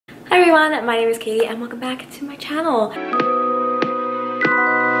everyone, my name is Katie and welcome back to my channel.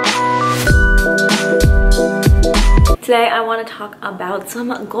 Today I want to talk about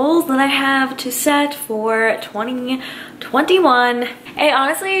some goals that I have to set for 2021. It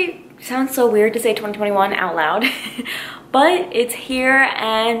honestly sounds so weird to say 2021 out loud, but it's here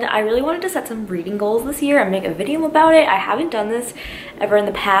and I really wanted to set some reading goals this year and make a video about it. I haven't done this ever in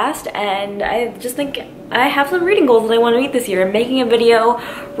the past and I just think I have some reading goals that I want to meet this year. I'm making a video,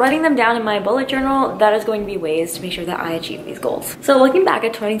 writing them down in my bullet journal. That is going to be ways to make sure that I achieve these goals. So looking back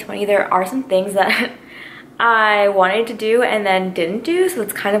at 2020, there are some things that I wanted to do and then didn't do, so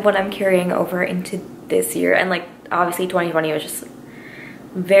that's kind of what I'm carrying over into this year. And like obviously 2020 was just a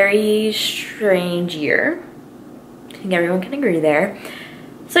very strange year. I think everyone can agree there.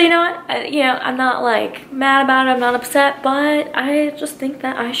 So you know what, I'm not like mad about it, I'm not upset, but I just think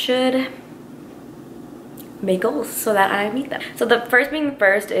that I should make goals so that I meet them. So the first being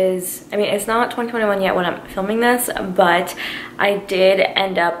first is, I mean, it's not 2021 yet when I'm filming this, but I did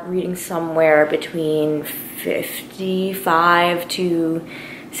end up reading somewhere between 55 to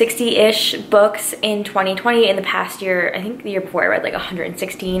 60-ish books in 2020. In the past year, I think the year before I read like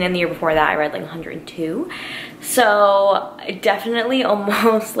 116 and the year before that I read like 102. So definitely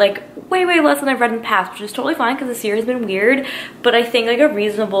almost like way less than I've read in the past, which is totally fine because this year has been weird. But I think like a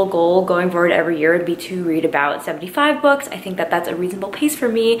reasonable goal going forward every year would be to read about 75 books. I think that that's a reasonable pace for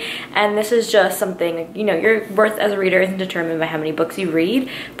me. And this is just something, you know, your worth as a reader isn't determined by how many books you read.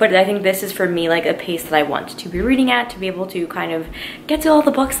 But I think this is for me like a pace that I want to be reading at, to be able to kind of get to all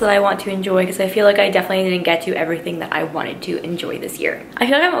the books that I want to enjoy, because I feel like I definitely didn't get to everything that I wanted to enjoy this year. I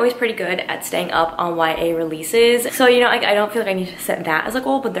feel like I'm always pretty good at staying up on YA releases. So, you know, like I don't feel like I need to set that as a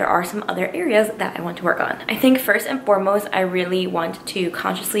goal, but there are some other areas that I want to work on. I think first and foremost, I really want to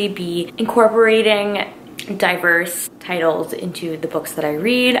consciously be incorporating diverse titles into the books that I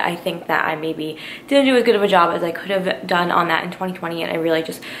read. I think that I maybe didn't do as good of a job as I could have done on that in 2020, and I really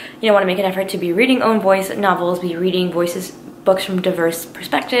just, you know, want to make an effort to be reading own voice novels, be reading books from diverse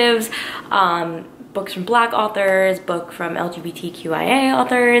perspectives, books from Black authors, book from LGBTQIA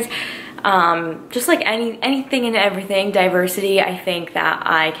authors, just like anything and everything, diversity. I think that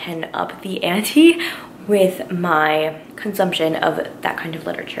I can up the ante with my consumption of that kind of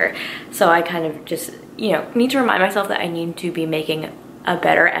literature. So I kind of just, you know, need to remind myself that I need to be making a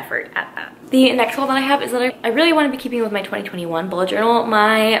better effort at that. The next goal that I have is that I really want to be keeping with my 2021 bullet journal.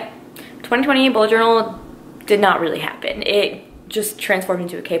 My 2020 bullet journal did not really happen. It just transformed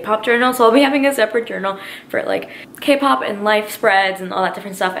into a K-pop journal, so I'll be having a separate journal for like K-pop and life spreads and all that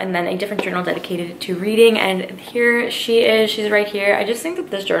different stuff, and then a different journal dedicated to reading. And here she is, she's right here. I just think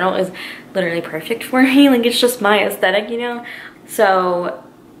that this journal is literally perfect for me. Like, it's just my aesthetic, you know? So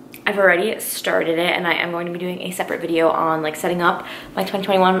I've already started it, and I am going to be doing a separate video on like setting up my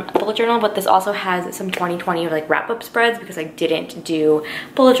 2021 bullet journal, but this also has some 2020 like wrap-up spreads because I didn't do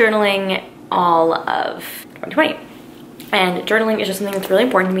bullet journaling all of 2020. And journaling is just something that's really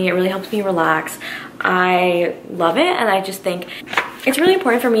important to me. It really helps me relax. I love it, and I just think it's really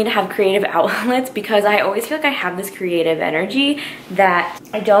important for me to have creative outlets because I always feel like I have this creative energy that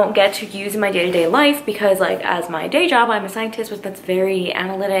I don't get to use in my day-to-day life, because like as my day job, I'm a scientist, which that's very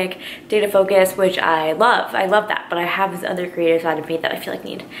analytic, data focused, which I love. I love that, but I have this other creative side of me that I feel like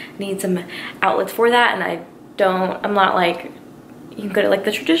need some outlets for that, and I'm not like, you can go to like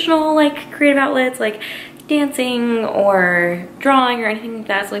the traditional like creative outlets like dancing or drawing or anything like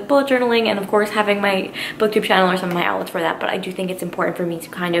that. So like bullet journaling, and of course having my booktube channel or some of my outlets for that. But I do think it's important for me to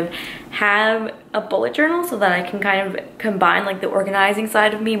kind of have a bullet journal so that I can kind of combine like the organizing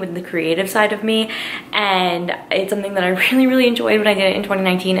side of me with the creative side of me. And it's something that I really enjoyed when I did it in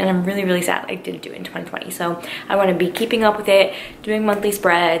 2019, and I'm really sad I didn't do it in 2020. So I want to be keeping up with it, doing monthly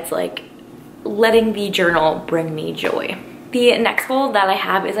spreads, like letting the journal bring me joy. The next goal that I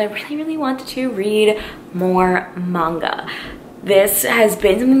have is I really want to read more manga. This has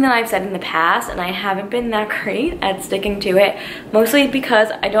been something that I've said in the past, and I haven't been that great at sticking to it, mostly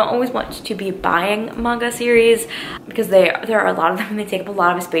because I don't always want to be buying manga series, because there are a lot of them and they take up a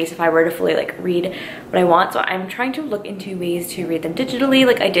lot of space if I were to fully like read what I want. So I'm trying to look into ways to read them digitally.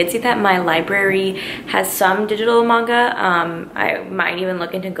 Like I did see that my library has some digital manga. I might even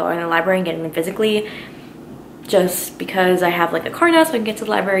look into going to the library and getting them physically, just because I have like a car now so I can get to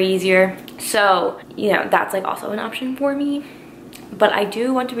the library easier. So, you know, that's like also an option for me. But I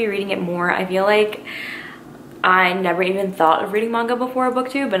do want to be reading it more. I feel like I never even thought of reading manga before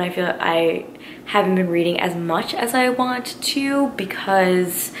BookTube, and I feel like I haven't been reading as much as I want to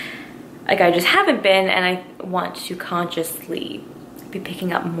because like I just haven't been, and I want to consciously be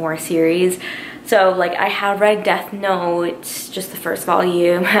picking up more series. So like I have read Death Note, just the first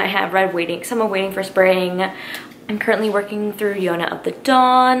volume. I have read some of Waiting for Spring. I'm currently working through Yona of the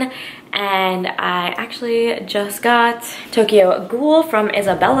Dawn, and I actually just got Tokyo Ghoul from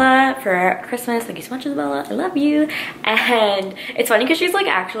Isabella for Christmas. Thank you so much, Isabella. I love you. And it's funny because she's like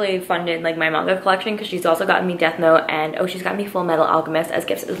actually funded like my manga collection, because she's also gotten me Death Note, and oh, she's got me Full Metal Alchemist as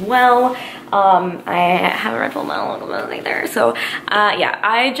gifts as well. I haven't read Full Metal Alchemist either. So yeah,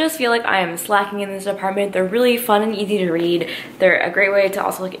 I just feel like I am slacking in this department. They're really fun and easy to read. They're a great way to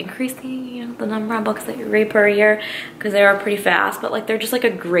also like increase the, you know, the number of books that you read per year, because they are pretty fast, but like they're just like a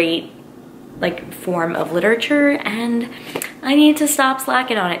great like form of literature, and I need to stop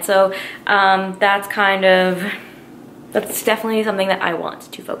slacking on it. So that's definitely something that I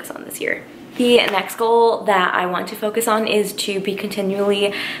want to focus on this year. The next goal that I want to focus on is to be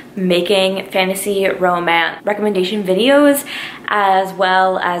continually making fantasy romance recommendation videos, as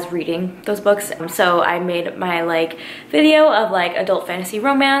well as reading those books. So I made my like video of like adult fantasy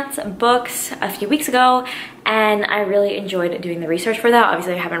romance books a few weeks ago, and I really enjoyed doing the research for that.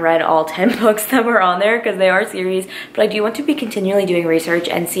 Obviously I haven't read all 10 books that were on there because they are series, but I do want to be continually doing research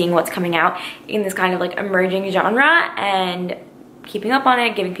and seeing what's coming out in this kind of like emerging genre, and keeping up on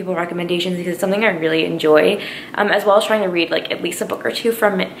it, giving people recommendations, because it's something I really enjoy, as well as trying to read like at least a book or two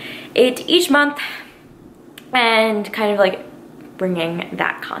from it each month, and kind of like bringing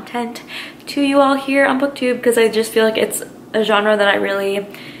that content to you all here on BookTube, because I just feel like it's a genre that I really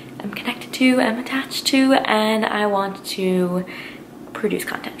am connected to, am attached to, and I want to produce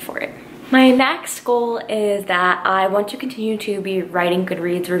content for it. My next goal is that I want to continue to be writing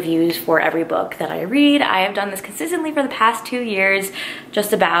Goodreads reviews for every book that I read. I have done this consistently for the past 2 years,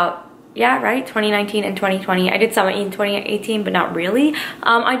 just about, yeah, right, 2019 and 2020. I did some in 2018, but not really.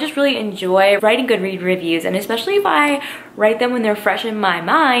 I just really enjoy writing Goodreads reviews, and especially if I write them when they're fresh in my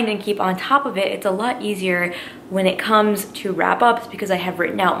mind and keep on top of it, it's a lot easier when it comes to wrap-ups, because I have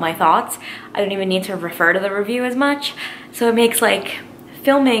written out my thoughts. I don't even need to refer to the review as much, so it makes like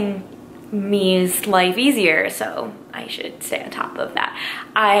filming me's life easier, so I should stay on top of that.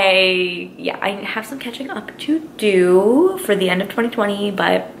 I have some catching up to do for the end of 2020,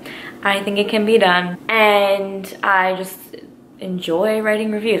 but I think it can be done, and I just enjoy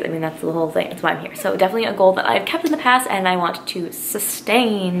writing reviews. I mean, that's the whole thing, that's why I'm here. So definitely a goal that I've kept in the past and I want to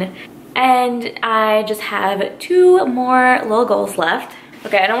sustain. And I just have 2 more little goals left.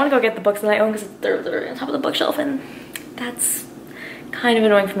 Okay, I don't want to go get the books that I own because they're literally on top of the bookshelf, and that's kind of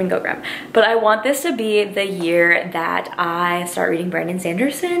annoying for me to go grab. But I want this to be the year that I start reading Brandon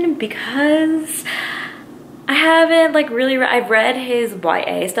Sanderson, because I haven't like really I've read his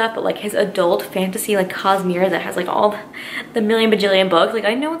YA stuff, but like his adult fantasy like Cosmere that has like all the million bajillion books, like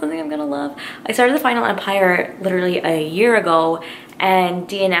I know it's something I'm gonna love. I started The Final Empire literally a year ago and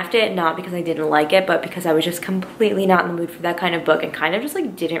DNF'd it, not because I didn't like it, but because I was just completely not in the mood for that kind of book, and kind of just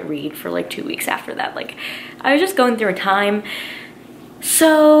like didn't read for like 2 weeks after that. Like I was just going through a time.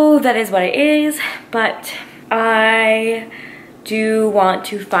 So that is what it is, but I do want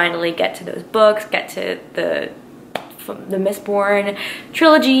to finally get to those books, get to the Mistborn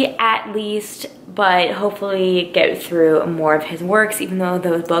trilogy at least, but hopefully get through more of his works. Even though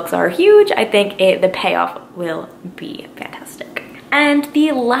those books are huge, I think the payoff will be fantastic. And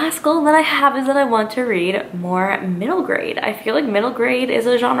the last goal that I have is that I want to read more middle grade. I feel like middle grade is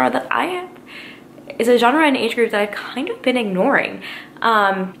a genre that is a genre and age group that I've kind of been ignoring.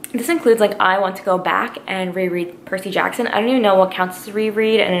 This includes like I want to go back and reread Percy Jackson. I don't even know what counts as a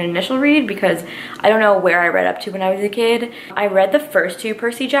reread and an initial read, because I don't know where I read up to when I was a kid. I read the first 2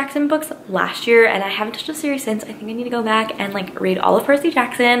 Percy Jackson books last year and I haven't touched the series since. I think I need to go back and like read all of Percy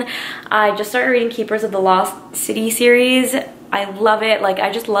Jackson. I just started reading Keepers of the Lost City series. I love it. Like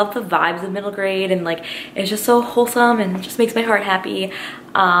I just love the vibes of middle grade, and like it's just so wholesome and it just makes my heart happy.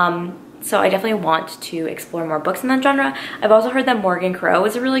 So I definitely want to explore more books in that genre. I've also heard that Morgan Crow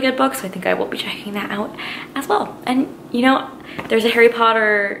is a really good book, so I think I will be checking that out as well. And you know, there's a Harry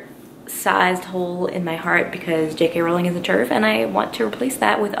Potter sized hole in my heart because J.K. Rowling is a TERF, and I want to replace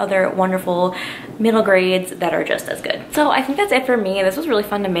that with other wonderful middle grades that are just as good. So I think that's it for me. This was really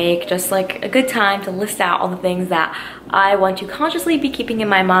fun to make, just like a good time to list out all the things that I want to consciously be keeping in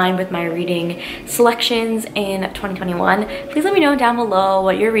my mind with my reading selections in 2021. Please let me know down below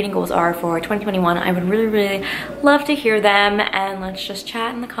what your reading goals are for 2021. I would really, really love to hear them, and let's just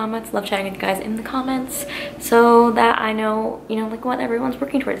chat in the comments. Love chatting with you guys in the comments so that I know, you know, like what everyone's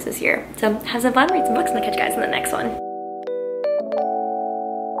working towards this year. So have some fun, read some books, and I'll catch you guys in the next one.